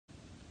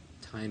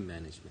Time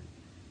management.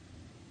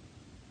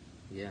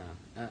 Yeah,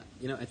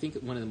 I think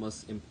one of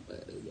the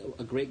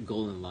a great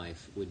goal in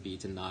life would be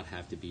to not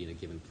have to be in a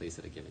given place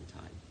at a given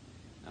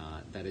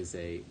time. That is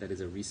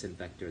a recent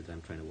vector that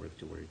I'm trying to work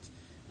towards.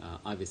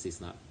 Obviously,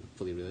 it's not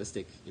fully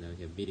realistic. You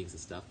have meetings and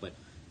stuff, but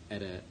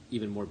at a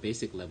even more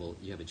basic level,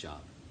 you have a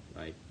job,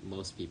 right?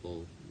 Most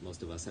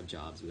of us have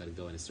jobs. We got to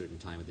go in a certain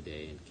time of the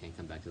day and can't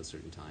come back to a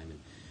certain time,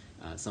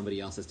 and somebody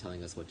else is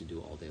telling us what to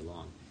do all day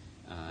long.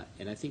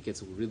 And I think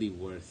it's really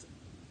worth,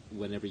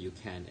 whenever you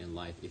can in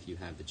life, if you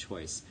have the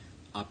choice,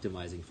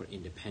 optimizing for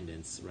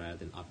independence rather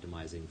than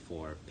optimizing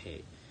for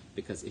pay.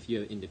 Because if you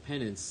have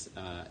independence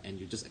and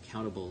you're just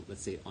accountable,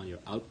 let's say, on your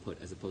output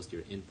as opposed to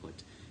your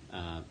input,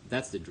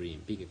 that's the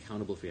dream, being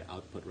accountable for your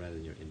output rather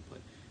than your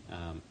input.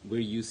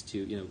 We're used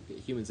to,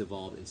 humans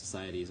evolved in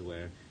societies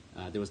where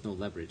there was no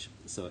leverage.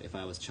 So if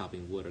I was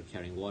chopping wood or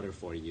carrying water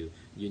for you,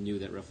 you knew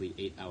that roughly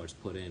 8 hours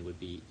put in would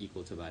be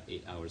equal to about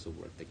 8 hours of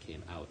work that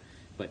came out.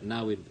 But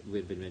now we've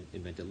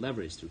invented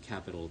leverage through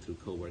capital, through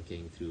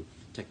co-working, through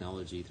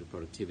technology, through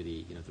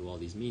productivity, through all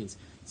these means.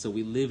 So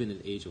we live in an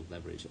age of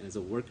leverage. And as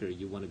a worker,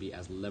 you want to be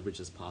as leveraged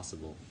as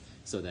possible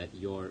so that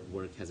your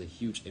work has a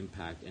huge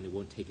impact and it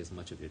won't take as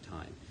much of your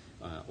time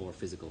or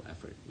physical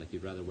effort. Like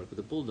you'd rather work with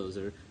a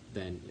bulldozer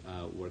than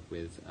work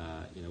with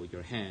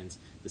your hands,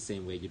 the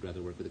same way you'd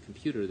rather work with a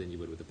computer than you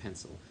would with a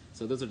pencil.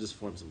 So those are just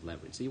forms of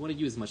leverage. So you want to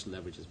use as much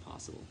leverage as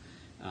possible.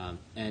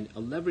 And a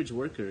leverage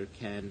worker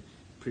can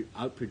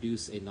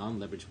outproduce a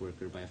non-leverage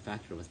worker by a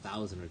factor of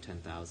 1,000 or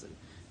 10,000.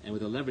 And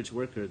with a leverage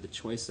worker, the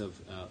choice of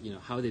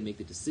how they make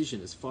the decision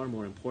is far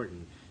more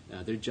important.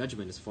 Their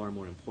judgment is far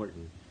more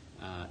important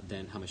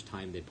than how much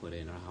time they put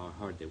in or how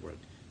hard they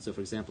worked. So,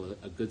 for example,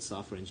 a good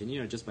software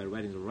engineer, just by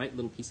writing the right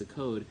little piece of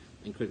code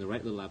and creating the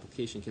right little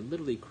application, can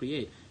literally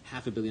create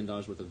 $500 million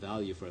worth of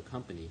value for a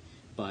company.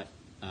 But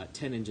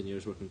 10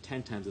 engineers working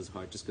 10 times as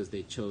hard just because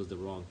they chose the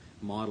wrong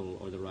model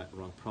or the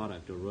wrong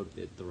product or wrote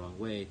it the wrong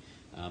way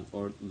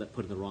or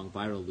put in the wrong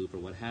viral loop or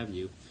what have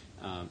you,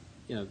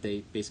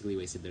 they basically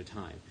wasted their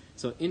time.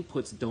 So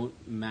inputs don't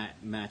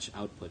match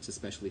outputs,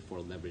 especially for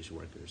leverage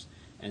workers.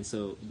 And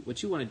so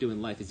what you want to do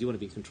in life is you want to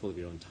be in control of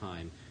your own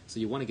time. So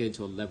you want to get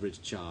into a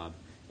leveraged job,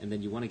 and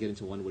then you want to get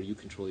into one where you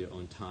control your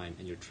own time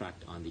and you're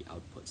tracked on the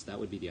outputs. That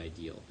would be the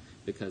ideal.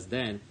 Because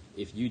then,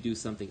 if you do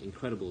something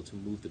incredible to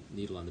move the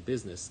needle on the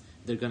business,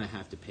 they're going to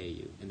have to pay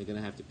you. And they're going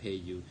to have to pay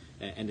you,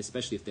 and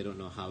especially if they don't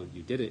know how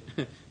you did it,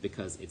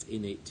 because it's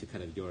innate to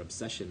kind of your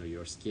obsession or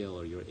your skill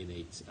or your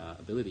innate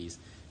abilities,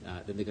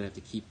 then they're going to have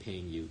to keep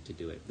paying you to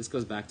do it. This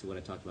goes back to what I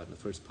talked about in the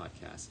first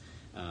podcast.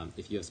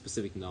 If you have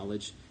specific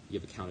knowledge, you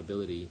have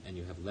accountability, and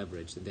you have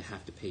leverage, then they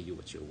have to pay you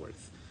what you're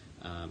worth.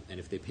 And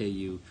if they pay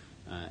you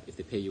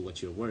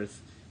what you're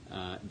worth,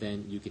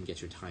 then you can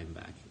get your time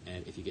back.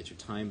 And if you get your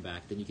time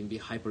back, then you can be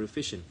hyper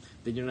efficient.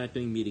 Then you're not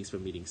doing meetings for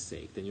meetings'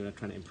 sake. Then you're not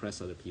trying to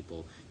impress other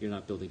people. You're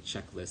not building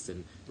checklists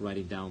and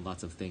writing down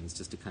lots of things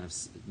just to kind of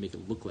make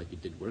it look like you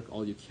did work.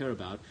 All you care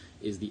about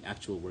is the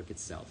actual work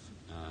itself.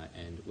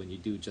 And when you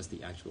do just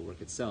the actual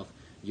work itself,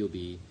 you'll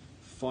be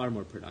far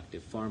more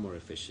productive, far more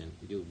efficient.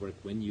 You'll work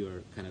when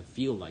you kind of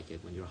feel like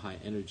it, when you're high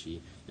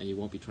energy, and you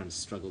won't be trying to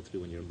struggle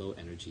through when you're low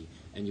energy,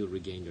 and you'll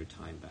regain your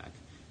time back.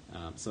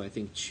 So I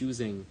think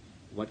choosing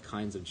what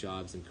kinds of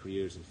jobs and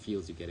careers and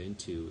fields you get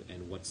into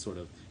and what sort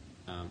of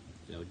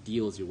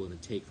deals you're willing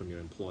to take from your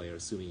employer,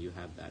 assuming you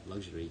have that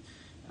luxury,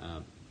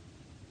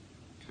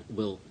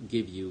 will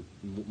give you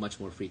much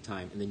more free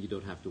time, and then you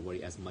don't have to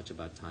worry as much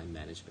about time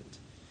management.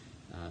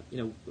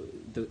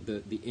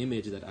 The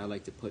image that I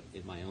like to put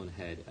in my own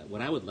head,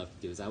 what I would love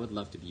to do is I would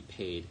love to be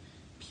paid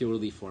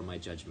purely for my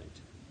judgment,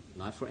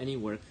 not for any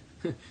work.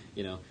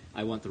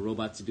 I want the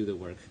robots to do the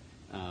work,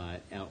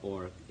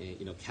 or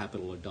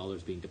capital or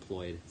dollars being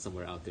deployed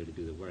somewhere out there to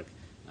do the work,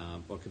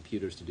 or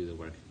computers to do the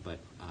work. But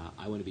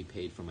I want to be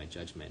paid for my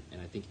judgment,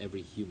 and I think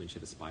every human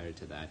should aspire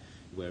to that,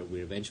 where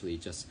we're eventually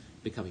just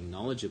becoming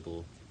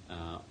knowledgeable,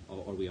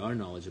 or we are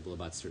knowledgeable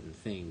about certain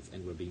things,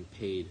 and we're being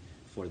paid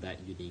for that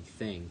unique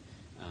thing.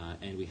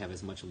 And we have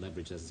as much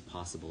leverage as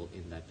possible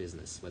in that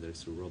business, whether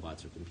it's through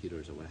robots or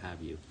computers or what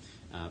have you.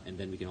 And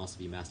then we can also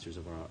be masters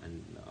of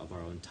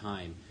our own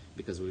time,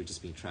 because we're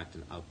just being tracked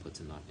in outputs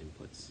and not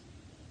inputs.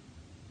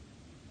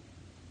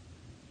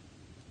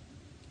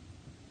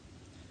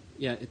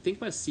 Yeah, think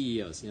about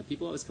CEOs.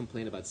 People always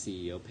complain about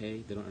CEO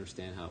pay. They don't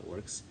understand how it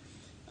works.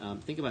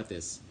 Think about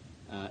this.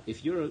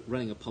 If you're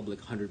running a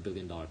public $100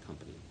 billion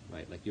company,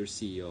 right, like you're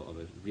CEO of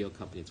a real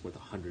company that's worth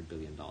 $100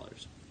 billion,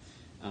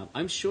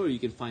 I'm sure you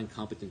can find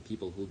competent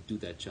people who'll do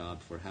that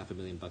job for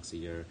 $500,000 a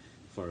year,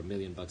 for $1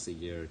 million a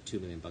year, $2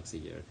 million a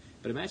year.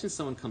 But imagine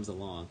someone comes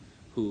along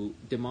who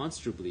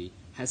demonstrably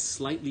has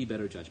slightly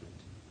better judgment,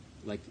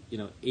 like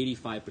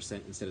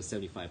 85% instead of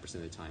 75%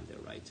 of the time they're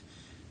right.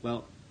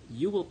 Well,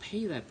 you will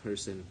pay that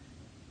person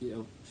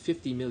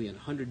 $50 million,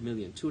 $100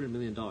 million, $200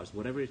 million,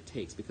 whatever it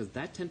takes, because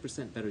that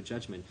 10% better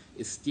judgment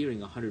is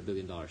steering a $100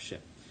 billion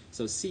ship.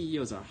 So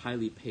CEOs are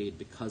highly paid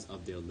because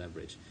of their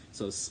leverage.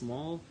 So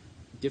small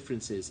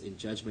differences in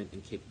judgment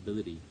and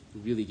capability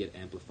really get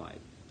amplified.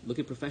 Look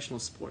at professional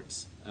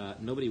sports.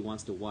 Nobody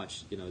wants to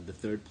watch, the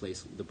third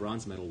place, the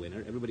bronze medal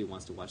winner. Everybody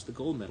wants to watch the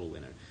gold medal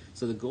winner.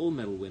 So the gold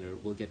medal winner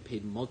will get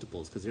paid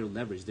multiples because their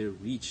leverage, their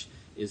reach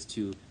is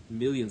to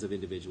millions of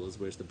individuals,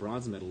 whereas the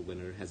bronze medal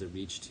winner has a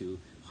reach to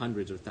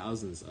hundreds or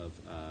thousands of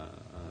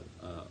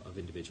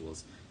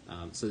individuals.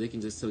 So they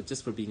can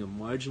just for being a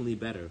marginally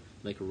better,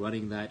 like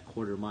running that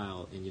quarter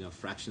mile in a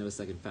fraction of a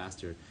second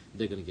faster,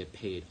 they're going to get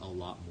paid a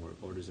lot more,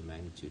 orders of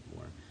magnitude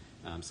more.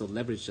 So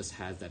leverage just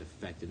has that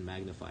effect and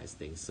magnifies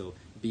things. So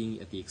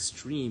being at the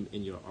extreme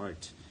in your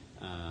art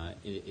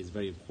is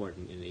very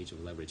important in an age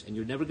of leverage. And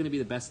you're never going to be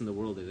the best in the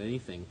world at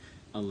anything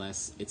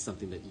unless it's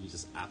something that you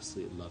just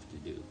absolutely love to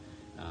do.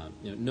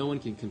 No one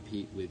can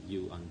compete with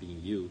you on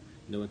being you.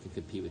 No one can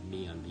compete with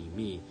me on being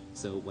me.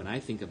 So when I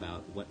think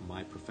about what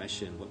my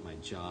profession, what my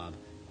job,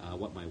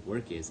 what my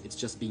work is, it's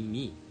just being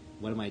me.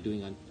 What am I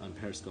doing on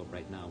Periscope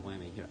right now? Why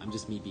am I here? I'm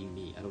just me being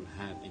me. I don't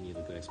have any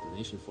other good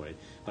explanation for it.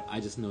 But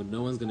I just know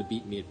no one's going to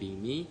beat me at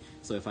being me.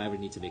 So if I ever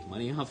need to make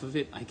money off of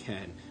it, I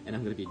can. And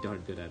I'm going to be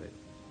darn good at it.